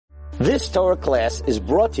This Torah class is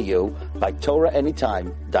brought to you by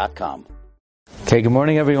TorahAnytime.com. Okay, good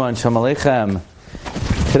morning everyone. Shalom Aleichem.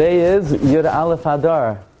 Today is Yud Aleph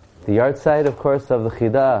Adar, the Yahrtzeit, of course, of the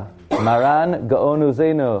Chida, Maran Gaon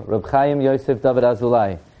Uzeinu, Reb Chaim Yosef David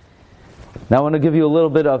Azulai. Now I want to give you a little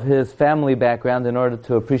bit of his family background in order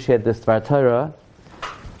to appreciate this Dvar Torah.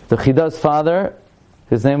 The Chida's father,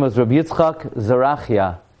 his name was Rabbi Yitzchak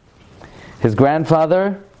Zerachia. His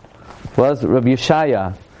grandfather was Rabbi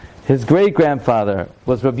Yeshaya. His great-grandfather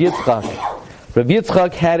was Rabbi Yitzchak. Rabbi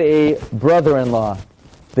Yitzchak had a brother-in-law,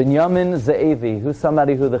 Binyamin Ze'evi, who's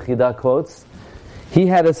somebody who the Chida quotes. He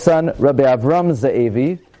had a son, Rabbi Avram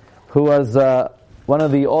Ze'evi, who was one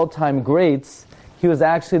of the all-time greats. He was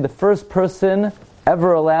actually the first person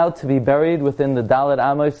ever allowed to be buried within the Dalet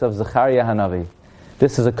Amos of Zechariah Hanavi.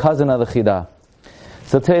 This is a cousin of the Chida.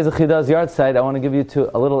 So today's the Chida's Yahrtzeit. I want to give you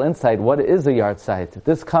a little insight. What is a Yahrtzeit?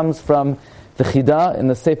 This comes from the Chida in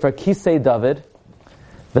the Sefer Kisei David.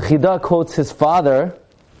 The Chida quotes his father,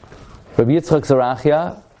 Rabbi Yitzchak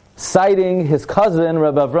Zerachia, citing his cousin,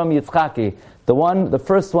 Rabbi Avram Yitzchaki, the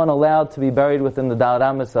first one allowed to be buried within the Dalet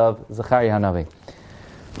Amos of Zechariah Hanavi.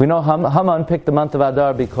 We know Haman picked the month of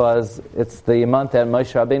Adar because it's the month that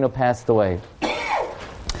Moshe Rabbeinu passed away.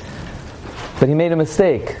 But he made a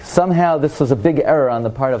mistake. Somehow this was a big error on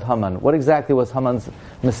the part of Haman. What exactly was Haman's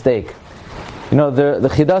mistake? You know, the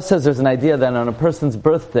Chida says there's an idea that on a person's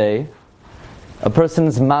birthday, a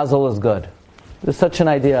person's mazel is good. There's such an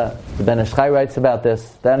idea. The Ben Ish Chai writes about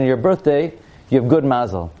this, that on your birthday, you have good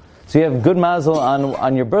mazel. So you have good mazel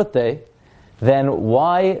on your birthday, then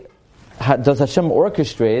why does Hashem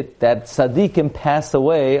orchestrate that tzaddikim pass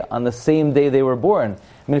away on the same day they were born?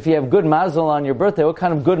 I mean, if you have good mazel on your birthday, what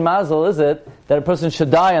kind of good mazel is it that a person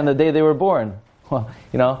should die on the day they were born? Well,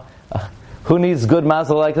 who needs good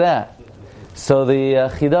mazel like that? So the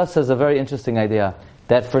Chida says a very interesting idea,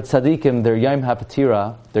 that for tzaddikim, their Yom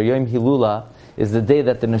HaPatira, their Yom Hilula, is the day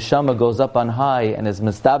that the neshama goes up on high and is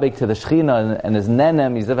mistabek to the Shechina and is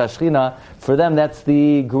nenem, yizav HaShechina. For them, that's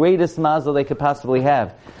the greatest mazel they could possibly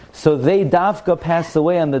have. So they dafka pass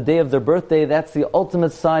away on the day of their birthday. That's the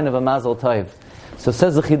ultimate sign of a mazel tov. So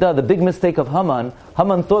says the Chida, the big mistake of Haman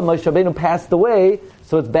thought Moshe Rabbeinu passed away,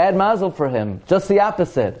 so it's bad mazel for him. Just the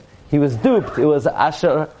opposite. He was duped. It was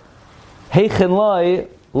asher heichen loy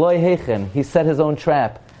heichen. He set his own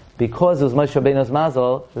trap. Because it was Moshe Rabbeinu's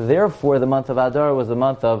mazel, therefore the month of Adar was a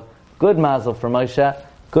month of good mazel for Moshe,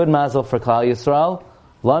 good mazel for Klal Yisrael,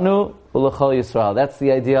 lanu u'lechol Yisrael. That's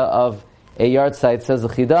the idea of a Yahrtzeit, says the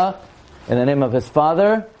Chida, in the name of his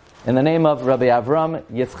father, in the name of Rabbi Avram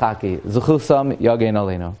Yitzchaki. Zuchusam Yagein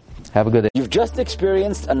Aleinu. Have a good day. You've just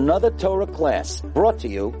experienced another Torah class brought to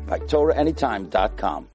you by TorahAnytime.com.